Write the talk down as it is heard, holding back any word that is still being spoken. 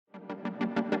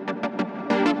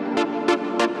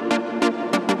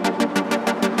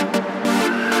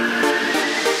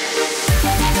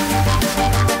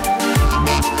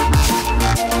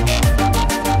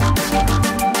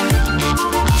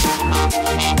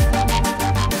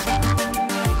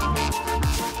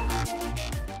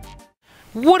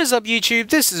What is up YouTube,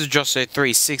 this is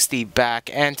Josso360 back,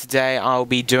 and today I'll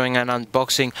be doing an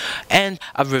unboxing and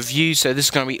a review. So this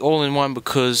is going to be all in one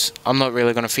because I'm not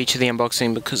really going to feature the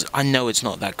unboxing because I know it's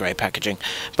not that great packaging,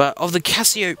 but of the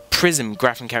Casio Prizm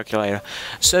graphing calculator.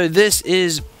 So this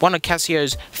is one of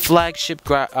Casio's flagship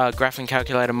graphing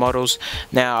calculator models.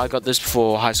 Now I got this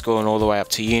before high school and all the way up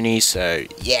to uni, so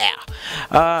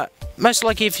yeah. Most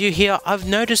likely if you're here, I've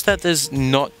noticed that there's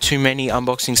not too many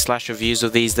unboxing slash reviews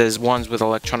of these. There's ones with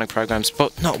electronic programs,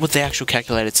 but not with the actual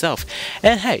calculator itself.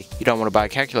 And hey, you don't want to buy a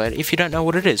calculator if you don't know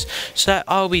what it is. So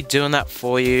I'll be doing that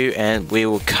for you, and we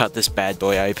will cut this bad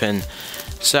boy open.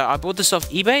 So I bought this off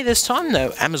eBay this time,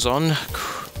 no Amazon,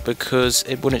 because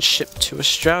it wouldn't ship to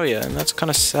Australia, and that's kind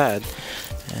of sad.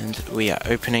 And we are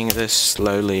opening this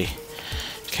slowly.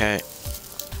 Okay.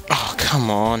 Oh, come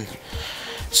on.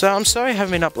 So I'm sorry I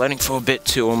haven't been uploading for a bit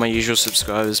to all my usual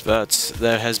subscribers, but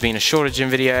there has been a shortage in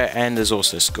video and there's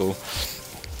also school.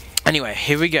 Anyway,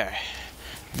 here we go.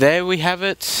 There we have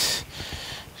it.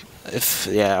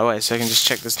 Oh wait a second, just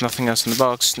check there's nothing else in the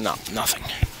box. No, nothing.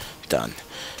 Done.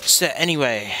 So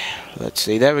anyway, let's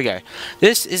see, there we go.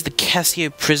 This is the Casio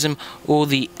Prizm, or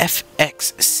the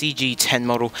fx-CG10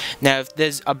 model. Now, if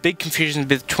there's a big confusion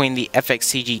between the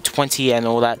fx-CG10 and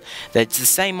all that, it's the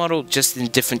same model, just in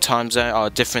different time zone, or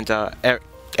different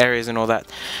areas and all that.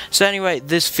 So anyway,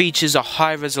 this features a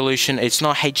high resolution, it's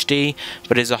not HD,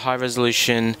 but it's a high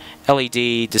resolution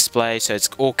LED display, so it's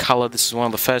all color. This is one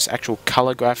of the first actual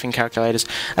color graphing calculators.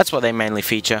 That's what they mainly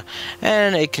feature,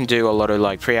 and it can do a lot of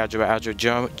like pre-algebra,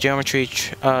 algebra, geometry,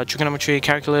 trigonometry,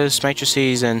 calculus,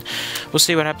 matrices, and we'll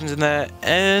see what happens in there.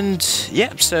 And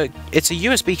yeah, so it's a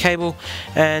USB cable,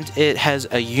 and it has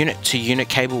a unit-to-unit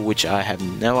cable, which I have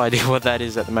no idea what that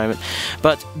is at the moment,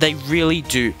 but they really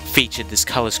do feature this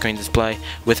color screen display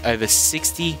with over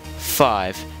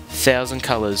 65,000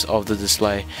 colors of the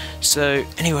display. So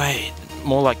anyway,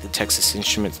 more like the Texas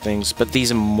Instruments things, but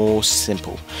these are more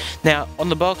simple. Now on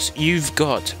the box you've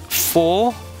got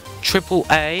 4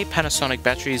 AAA Panasonic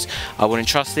batteries. I wouldn't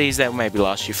trust these, they will maybe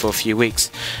last you for a few weeks,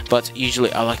 but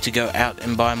usually I like to go out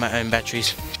and buy my own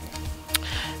batteries.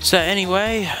 So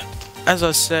anyway, as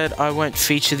I said, I won't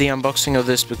feature the unboxing of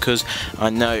this because I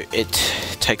know it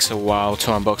takes a while to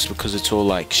unbox because it's all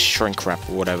like shrink wrap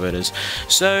or whatever it is.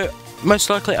 So most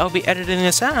likely I'll be editing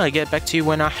this out and I'll get back to you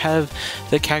when I have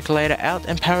the calculator out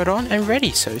and powered on and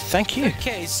ready. So thank you.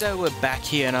 Okay, so we're back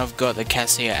here and I've got the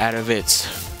Casio out of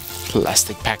its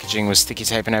plastic packaging with sticky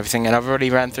tape and everything, and I've already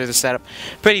ran through the setup.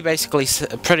 Pretty basic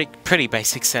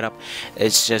setup.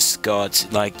 It's just got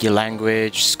like your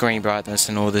language, screen brightness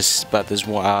and all this, but there's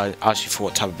more. I ask you for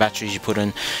what type of batteries you put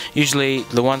in, usually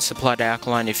the ones supplied to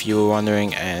alkaline if you were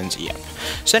wondering, and yeah.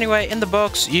 So anyway, in the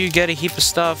box you get a heap of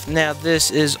stuff. Now this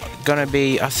is gonna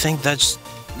be, I think that's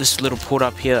this little port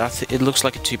up here, it looks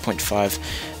like a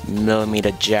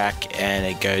 2.5mm jack, and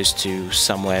it goes to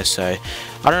somewhere. So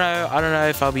I don't know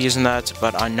if I'll be using that,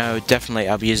 but I know definitely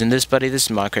I'll be using this buddy. This is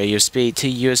micro USB to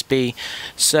USB.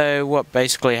 So what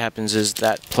basically happens is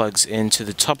that plugs into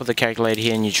the top of the calculator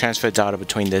here, and you transfer data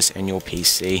between this and your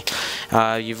PC.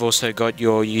 You've also got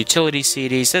your utility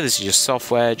CDs, so this is your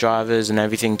software drivers and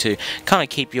everything to kind of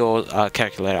keep your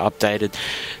calculator updated.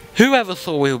 Whoever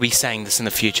thought we would be saying this in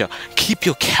the future? Keep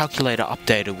your calculator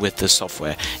updated with the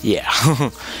software. Yeah.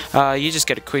 You just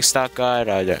get a quick start guide.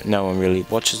 No one really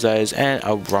watches those, and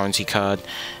a warranty card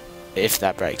if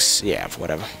that breaks. Yeah,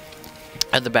 whatever.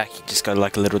 At the back, you just got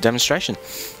like a little demonstration.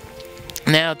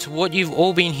 Now to what you've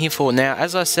all been here for. Now,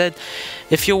 as I said,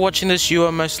 if you're watching this, you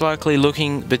are most likely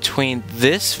looking between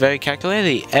this very calculator,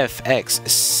 the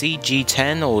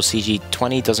fx-CG10 or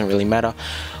CG20, doesn't really matter,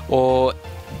 or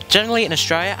generally in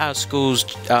Australia, our schools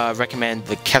recommend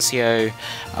the Casio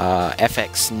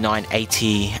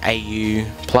FX980 AU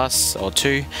Plus or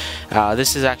 2.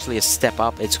 This is actually a step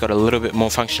up. It's got a little bit more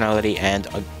functionality, and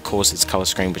of course it's color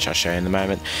screen, which I'll show you in a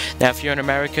moment. Now if you're in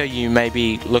America, you may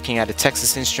be looking at a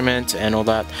Texas Instrument and all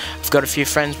that. I've got a few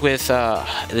friends with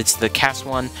it's the CAS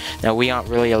one. Now we aren't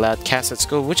really allowed CAS at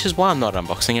school, which is why I'm not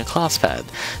unboxing a class pad.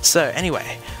 So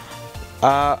anyway,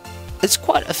 it's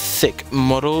quite a thick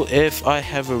model. If I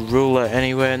have a ruler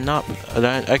anywhere, no, I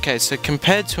don't. Okay, so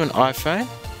compared to an iPhone,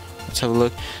 let's have a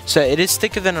look. So it is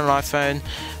thicker than an iPhone,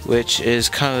 which is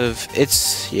kind of,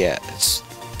 it's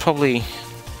probably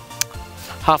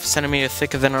half a centimeter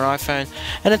thicker than an iPhone,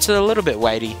 and it's a little bit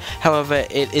weighty. However,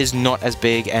 it is not as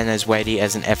big and as weighty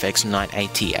as an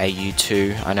FX980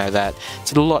 AU2. I know that.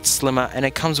 It's a lot slimmer, and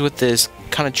it comes with this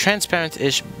kind of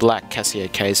transparent-ish black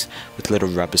Casio case with little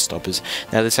rubber stoppers.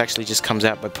 Now this actually just comes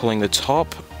out by pulling the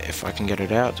top, if I can get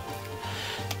it out.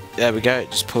 There we go,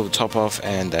 just pull the top off,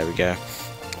 and there we go.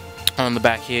 On the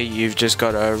back here, you've just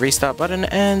got a restart button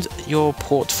and your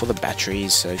port for the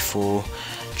batteries, so for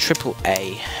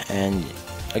AAA, and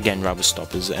again rubber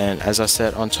stoppers. And as I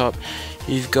said, on top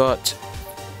you've got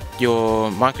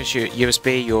your micro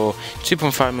USB, your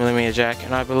 2.5mm jack,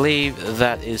 and I believe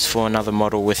that is for another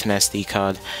model with an SD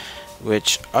card,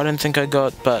 which I don't think I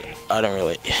got, but I don't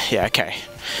really, yeah, okay.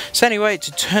 So anyway,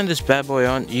 to turn this bad boy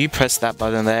on, you press that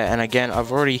button there, and again,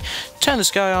 I've already turned this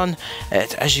guy on.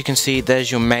 As you can see,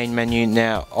 there's your main menu.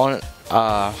 Now, on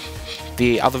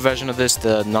the other version of this,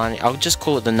 I'll just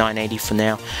call it the 980 for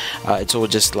now. It's all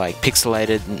just like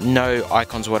pixelated, no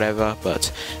icons, whatever,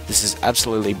 but this is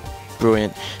absolutely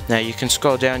brilliant. Now, you can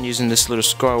scroll down using this little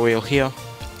scroll wheel here.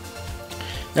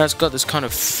 Now it's got this kind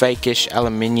of fake-ish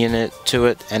aluminium to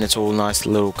it, and it's all nice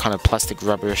little kind of plastic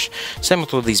rubbish. Same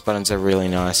with all these buttons, they're really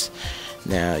nice.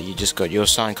 Now you just got your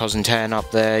sign, cos and tan up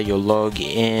there, your log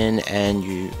in,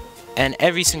 and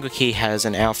every single key has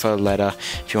an alpha letter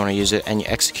if you want to use it, and you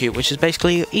execute, which is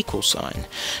basically your equal sign.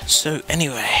 So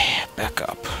anyway, back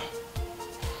up.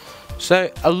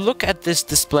 So a look at this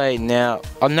display. Now,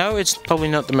 I know it's probably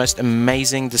not the most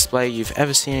amazing display you've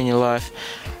ever seen in your life,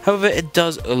 however it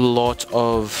does a lot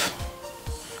of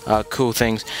cool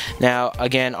things. Now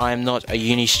again, I am not a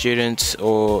uni student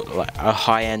or like a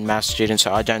high-end math student,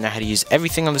 so I don't know how to use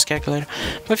everything on this calculator,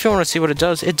 but if you want to see what it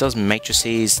does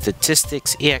matrices,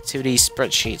 statistics, e-activities,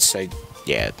 spreadsheets, so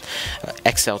yeah,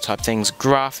 Excel type things,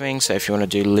 graphing, so if you want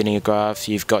to do linear graph,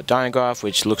 you've got diagraph,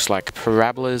 which looks like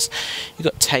parabolas, you've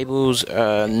got tables,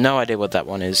 no idea what that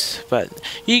one is, but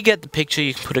you get the picture.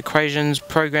 You can put equations,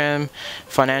 program,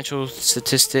 financial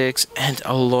statistics, and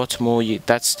a lot more.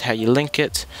 That's how you link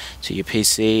it to your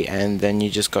PC, and then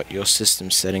you just got your system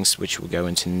settings, which we'll go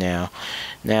into now.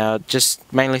 Now,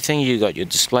 just mainly thing, you got your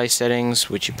display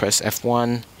settings, which you press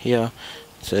F1 here.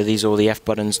 So these are all the F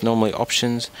buttons, normally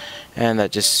options, and that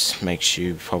just makes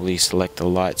you probably select the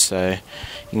light, so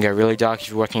you can go really dark if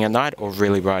you're working at night, or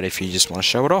really bright if you just want to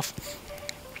show it off.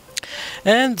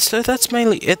 And so that's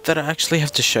mainly it that I actually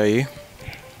have to show you.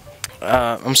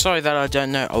 I'm sorry that I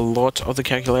don't know a lot of the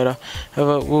calculator,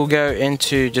 however we'll go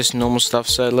into just normal stuff.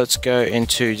 So let's go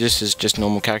into, this is just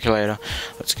normal calculator.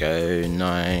 Let's go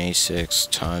 96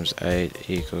 times 8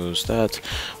 equals that.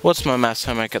 What's my maths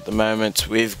homework at the moment?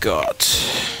 We've got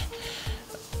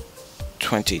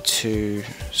 22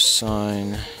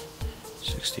 sine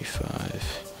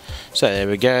 65. So there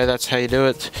we go, that's how you do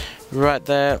it right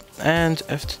there, and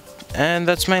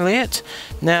that's mainly it.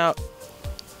 Now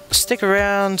stick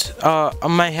around, I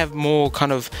may have more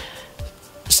kind of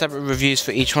separate reviews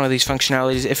for each one of these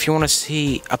functionalities. If you want to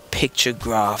see a picture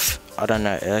graph, I don't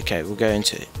know, okay, we'll go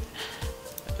into it.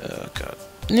 Oh god,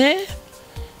 yeah.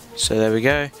 So there we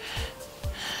go.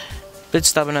 Bit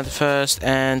stubborn at the first,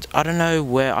 and I don't know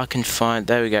where I can find,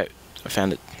 there we go, I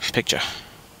found it,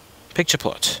 picture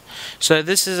plot. So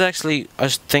this is actually a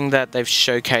thing that they've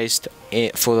showcased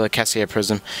for the Casio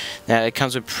Prizm. Now it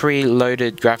comes with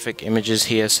pre-loaded graphic images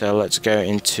here, so let's go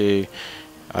into,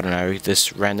 I don't know,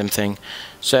 this random thing.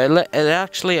 So it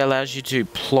actually allows you to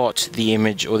plot the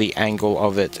image or the angle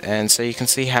of it, and so you can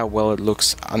see how well it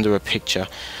looks under a picture.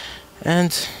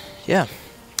 And yeah.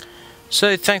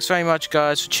 So thanks very much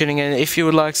guys for tuning in. If you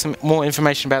would like some more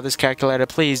information about this calculator,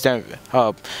 please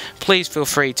feel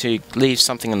free to leave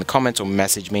something in the comments or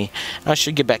message me. I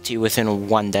should get back to you within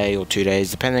 1 day or 2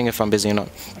 days, depending if I'm busy or not.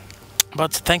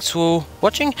 But thanks for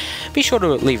watching. Be sure to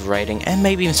leave a rating and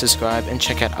maybe even subscribe and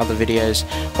check out other videos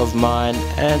of mine,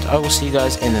 and I will see you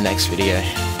guys in the next video.